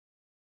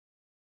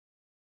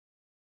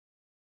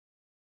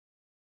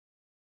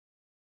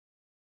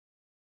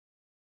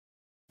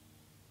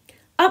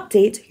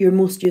Update your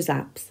most used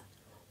apps.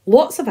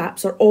 Lots of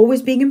apps are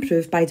always being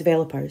improved by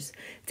developers.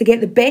 To get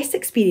the best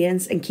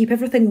experience and keep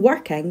everything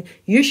working,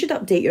 you should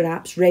update your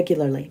apps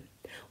regularly.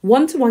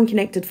 One-to-one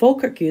connected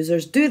Falkirk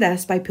users do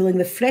this by pulling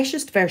the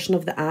freshest version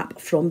of the app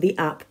from the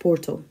app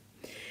portal.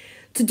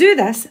 To do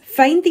this,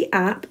 find the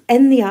app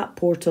in the app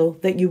portal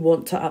that you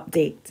want to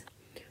update.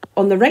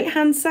 On the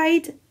right-hand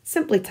side,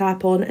 simply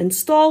tap on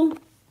Install,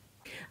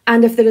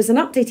 and if there is an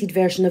updated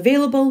version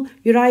available,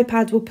 your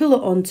iPad will pull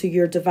it onto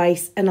your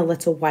device in a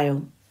little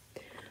while.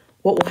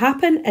 What will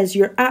happen is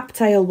your app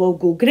tile will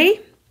go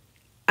grey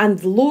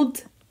and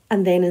load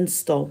and then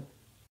install.